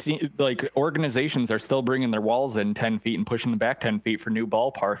 Like organizations are still bringing their walls in 10 feet and pushing them back 10 feet for new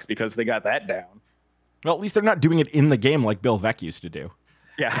ballparks because they got that down. Well, at least they're not doing it in the game like Bill Veeck used to do.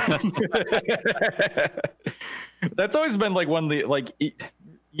 Yeah. That's always been like one of the, like,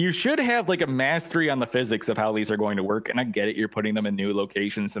 you should have like a mastery on the physics of how these are going to work. And I get it. You're putting them in new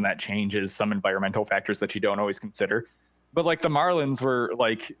locations and that changes some environmental factors that you don't always consider. But like the Marlins were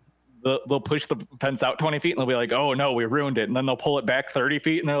like, they'll push the fence out 20 feet and they'll be like, oh no, we ruined it. And then they'll pull it back 30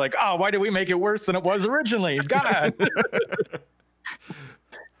 feet and they're like, oh, why did we make it worse than it was originally? God.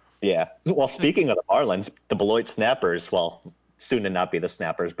 Yeah. Well, speaking of the Marlins, the Beloit Snappers, well, soon to not be the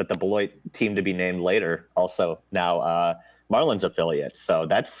Snappers, but the Beloit team to be named later, also now Marlins affiliate. So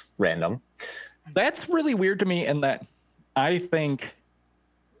that's random. That's really weird to me in that I think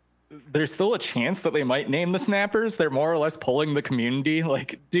there's still a chance that they might name the Snappers. They're more or less polling the community.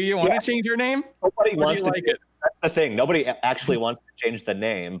 Like, do you want to change your name? Nobody wants to like it. That's the thing. Nobody actually wants to change the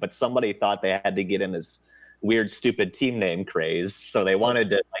name, but somebody thought they had to get in this weird, stupid team name craze. So they wanted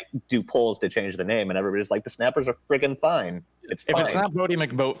to like do polls to change the name, and everybody's like, the Snappers are friggin' fine. It's fine. If it's not Bodie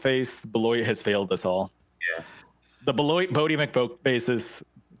McBoatface, Beloit has failed us all. Yeah. The Beloit Bodie McBoatfaces,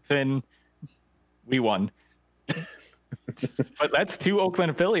 Finn, we won. But that's 2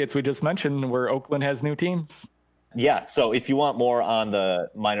 Oakland affiliates we just mentioned where Oakland has new teams. Yeah. So if you want more on the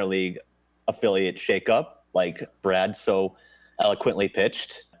minor league affiliate shakeup, like Brad so eloquently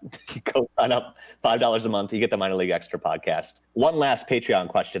pitched, go sign up $5 a month. You get the Minor League Extra podcast. One last Patreon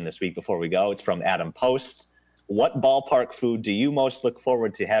question this week before we go. It's from Adam Post. What ballpark food do you most look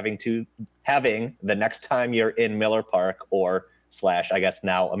forward to having the next time you're in Miller Park or / I guess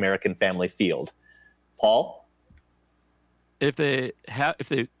now American Family Field? Paul? If they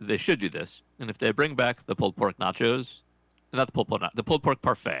should do this, and if they bring back the pulled pork nachos, not the pulled pork, the pulled pork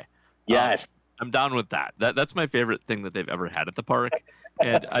parfait. Yes. I'm down with that. That's my favorite thing that they've ever had at the park,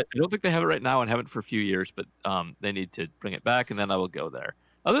 and I don't think they have it right now and haven't for a few years. But they need to bring it back, and then I will go there.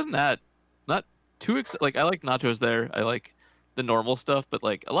 Other than that, not too like I like nachos there. I like the normal stuff, but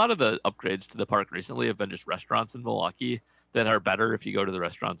like a lot of the upgrades to the park recently have been just restaurants in Milwaukee that are better if you go to the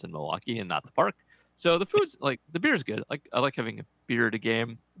restaurants in Milwaukee and not the park. So the food's like the beer's good. Like I like having a beer at a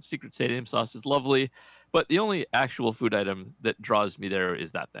game. Secret Stadium sauce is lovely, but the only actual food item that draws me there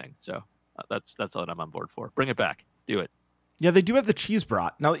is that thing. So that's all I'm on board for. Bring it back. Do it. Yeah, they do have the cheese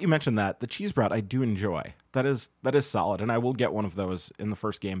brat. Now that you mentioned that, the cheese brat I do enjoy. That is solid, and I will get one of those in the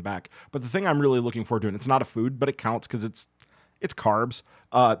first game back. But the thing I'm really looking forward to, and it's not a food, but it counts because it's carbs.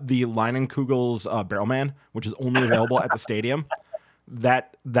 The Leinenkugel's Barrelman, which is only available at the stadium.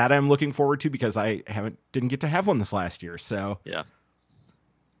 That I'm looking forward to because I didn't get to have one this last year. So yeah,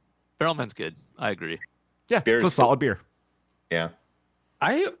 Barrelman's good. I agree. Yeah, it's a solid beer. Yeah.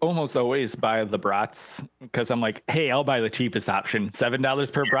 I almost always buy the brats because I'm like, hey, I'll buy the cheapest option.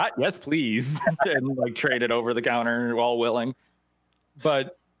 $7 per brat? Yes, please. And like trade it over the counter while willing.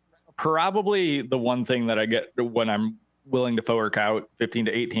 But probably the one thing that I get when I'm willing to fork out $15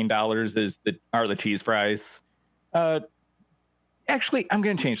 to $18 are the cheese fries. Actually, I'm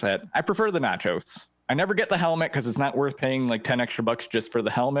going to change that. I prefer the nachos. I never get the helmet because it's not worth paying like 10 extra bucks just for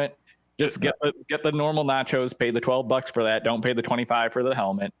the helmet. Just get the normal nachos, pay the $12 for that. Don't pay the $25 for the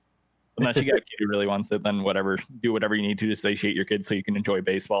helmet. Unless you got a kid who really wants it, then do whatever you need to satiate your kids so you can enjoy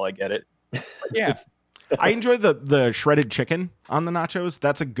baseball. I get it. But yeah. I enjoy the shredded chicken on the nachos.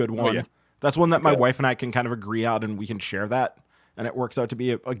 That's a good one. yeah. That's one that my wife and I can kind of agree out, and we can share that. And it works out to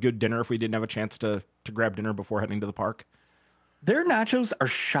be a good dinner if we didn't have a chance to grab dinner before heading to the park. Their nachos are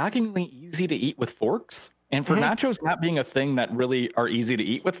shockingly easy to eat with forks. And for nachos not being a thing that really are easy to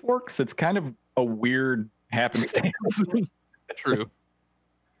eat with forks, it's kind of a weird happenstance. True.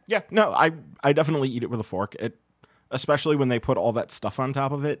 Yeah, no, I definitely eat it with a fork. Especially when they put all that stuff on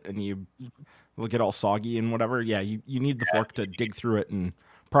top of it and you will get all soggy and whatever. Yeah, you need the fork to dig through it and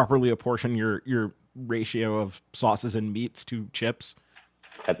properly apportion your ratio of sauces and meats to chips.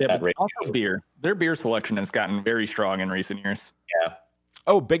 Also beer. Their beer selection has gotten very strong in recent years. Yeah.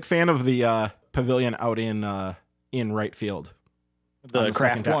 Oh, big fan of the pavilion out in right field. The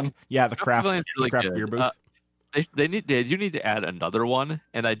craft one? Yeah, the craft Really craft beer booth. They do need to add another one,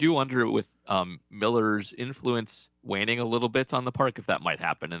 and I do wonder with Miller's influence waning a little bit on the park if that might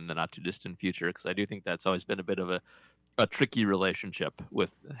happen in the not too distant future, because I do think that's always been a bit of a tricky relationship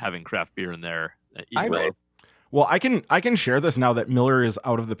with having craft beer in there. Well, I can share this now that Miller is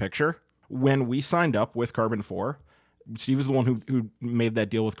out of the picture. When we signed up with Carbon 4, Steve is the one who made that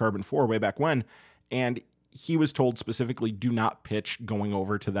deal with Carbon 4 way back when, and he was told specifically, do not pitch going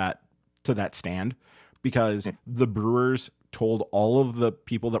over to that stand, because the brewers told all of the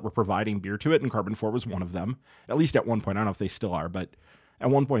people that were providing beer to it, and Carbon 4 was one of them, at least at one point. I don't know if they still are, but at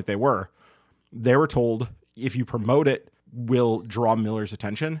one point they were told, if you promote it, we'll draw Miller's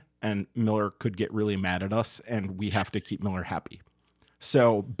attention, and Miller could get really mad at us, and we have to keep Miller happy.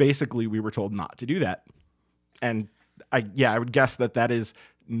 So basically we were told not to do that. And I would guess that is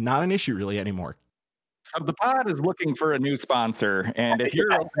not an issue really anymore. So the pod is looking for a new sponsor, and if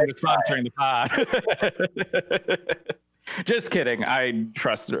you're open to sponsoring the pod, just kidding. I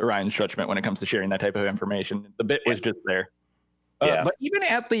trust Ryan Schuchman when it comes to sharing that type of information. The bit was just there. But even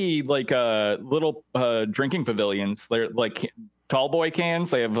at the little drinking pavilions, they're like tall boy cans.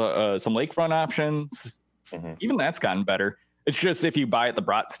 They have some lakefront options. Even that's gotten better. It's just if you buy at the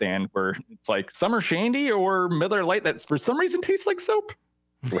brat stand, where it's like Summer Shandy or Miller Lite that for some reason tastes like soap.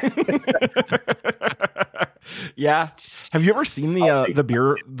 Yeah. Have you ever seen the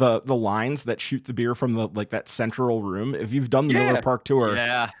beer the lines that shoot the beer from that central room? If you've done the Miller Park tour,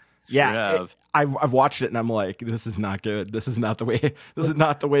 I've watched it, and I'm like, this is not good. This is not the way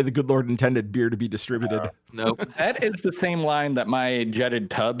the good Lord intended beer to be distributed. Nope. That is the same line that my jetted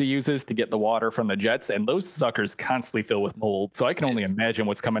tub uses to get the water from the jets, and those suckers constantly fill with mold. So I can only imagine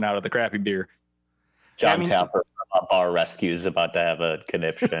what's coming out of the crappy beer. John Tapper from Bar Rescue is about to have a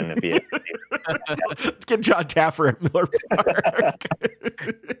conniption. Let's get John Tapper at Miller Park.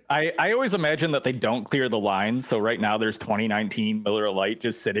 I always imagine that they don't clear the line. So right now there's 2019 Miller Lite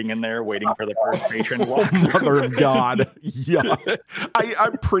just sitting in there waiting for the first patron walk. Mother of God. Yeah.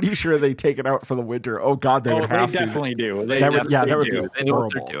 I'm pretty sure they take it out for the winter. Oh God, they would have to. They definitely do. That would be horrible. They know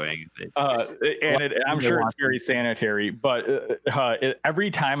what they're doing. I'm sure it's very sanitary, but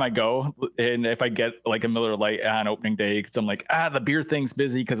every time I go, and if I get like a Miller Lite on opening day, because I'm like, the beer thing's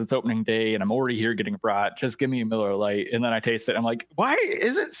busy because it's opening day and I'm already here getting a brat, just give me a Miller Lite. And then I taste it, I'm like, why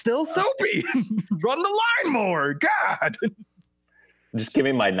is it still soapy? Run the line more. God. Just give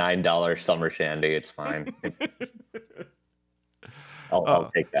me my $9 Summer Shandy. It's fine.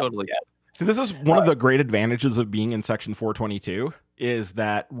 I'll take that. Totally. Yeah. So this is one of the great advantages of being in section 422, is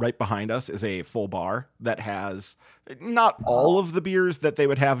that right behind us is a full bar that has not all of the beers that they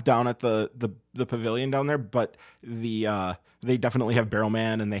would have down at the pavilion down there, but they definitely have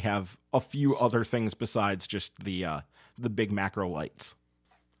Barrelman, and they have a few other things besides just the big macro lights.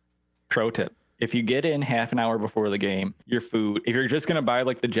 Pro tip: if you get in half an hour before the game, your food, if you're just going to buy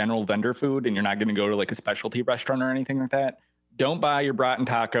like the general vendor food and you're not going to go to like a specialty restaurant or anything like that, don't buy your brat and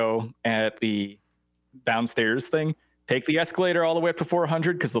taco at the downstairs thing. Take the escalator all the way up to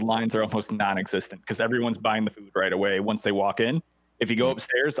 400, because the lines are almost non-existent, because everyone's buying the food right away once they walk in. If you go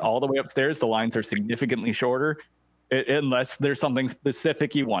upstairs, all the way upstairs, the lines are significantly shorter, unless there's something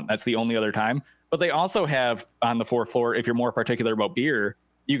specific you want. That's the only other time. But they also have on the fourth floor, if you're more particular about beer,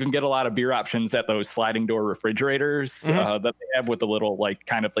 you can get a lot of beer options at those sliding door refrigerators that they have with the little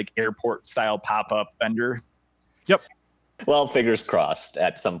kind of airport style pop-up vendor. Yep. Well, fingers crossed,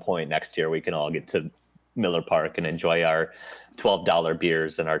 at some point next year, we can all get to Miller Park and enjoy our $12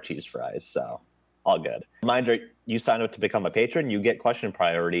 beers and our cheese fries. So all good. Reminder, you sign up to become a patron, you get question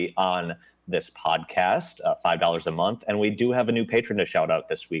priority on this podcast, $5 a month. And we do have a new patron to shout out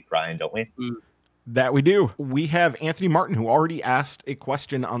this week, Ryan, don't we? That we do. We have Anthony Martin, who already asked a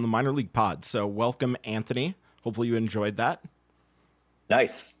question on the Minor League Pod. So welcome, Anthony. Hopefully you enjoyed that.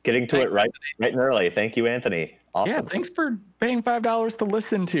 Nice. Getting to it right and early. Thank you, Anthony. Awesome. Yeah, thanks for paying $5 to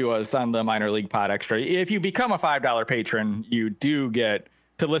listen to us on the Minor League Pod Extra. If you become a $5 patron, you do get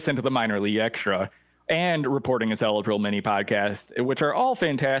to listen to the Minor League Extra and Reporting is Eligible mini podcast, which are all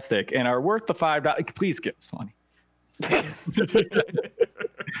fantastic and are worth the $5. Please give us money.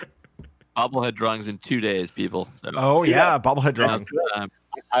 Bobblehead drawings in 2 days, people. So. Oh, yeah, bobblehead drawings.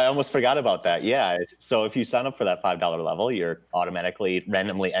 I almost forgot about that. Yeah. So if you sign up for that $5 level, you're automatically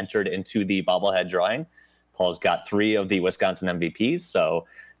randomly entered into the bobblehead drawing. Paul's got 3 of the Wisconsin MVPs. So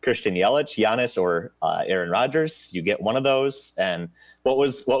Christian Yelich, Giannis, or Aaron Rodgers, you get one of those. And what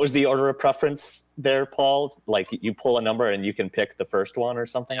was the order of preference there, Paul? Like you pull a number and you can pick the first one or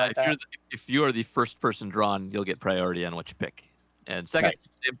something like that? If you are the first person drawn, you'll get priority on what you pick. And second,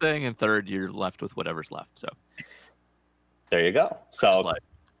 same thing. And third, you're left with whatever's left. So there you go. So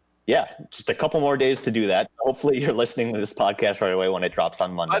Yeah, just a couple more days to do that. Hopefully, you're listening to this podcast right away when it drops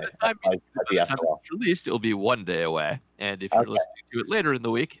on Monday. By the time it's released, it'll be 1 day away. And if you're listening to it later in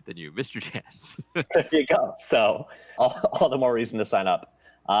the week, then you missed your chance. There you go. So all the more reason to sign up.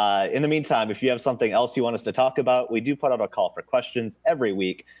 In the meantime, if you have something else you want us to talk about, we do put out a call for questions every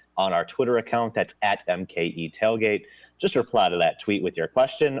week on our Twitter account. That's at MKE Tailgate. Just reply to that tweet with your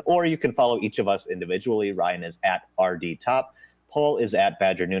question, or you can follow each of us individually. Ryan is at RD Top. Paul is at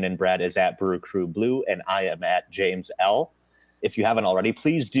Badger Noonan, Brad is at Brew Crew Blue, and I am at James L. If you haven't already,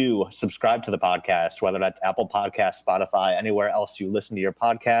 please do subscribe to the podcast, whether that's Apple Podcasts, Spotify, anywhere else you listen to your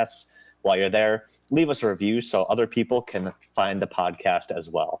podcasts. While you're there, leave us a review so other people can find the podcast as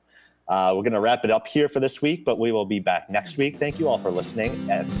well. We're going to wrap it up here for this week, but we will be back next week. Thank you all for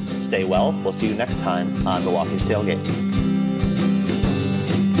listening, and stay well. We'll see you next time on Milwaukee's Tailgate.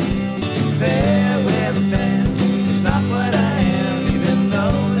 Fair weather fan, it's not what I am, even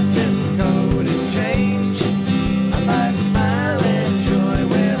though the zip code has changed. I might smile and joy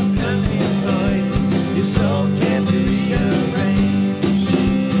where I'm currently employed. Your soul can't be rearranged.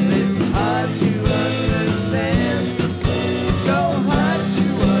 It's hard to understand. It's so hard to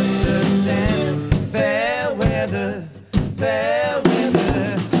understand. Fair weather, fair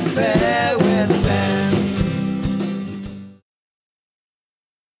weather, fair weather fan.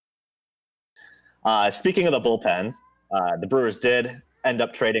 Speaking of the bullpens, the Brewers did end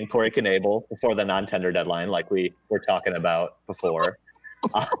up trading Corey Knebel before the non-tender deadline, like we were talking about before.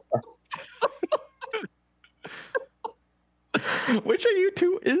 Which of you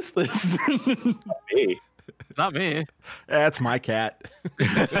two is this? Me. It's not me. That's my cat.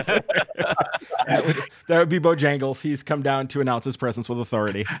 that would be Bojangles. He's come down to announce his presence with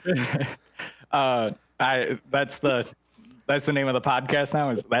authority. That's the name of the podcast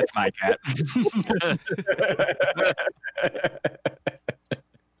now. That's my cat.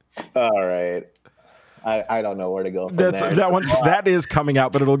 All right. I don't know where to go from That's there. that is coming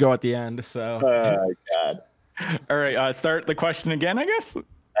out, but it'll go at the end. So Oh, God. All right, start the question again, I guess.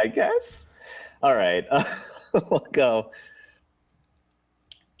 I guess. All right. We'll go.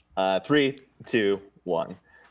 3, 2, 1.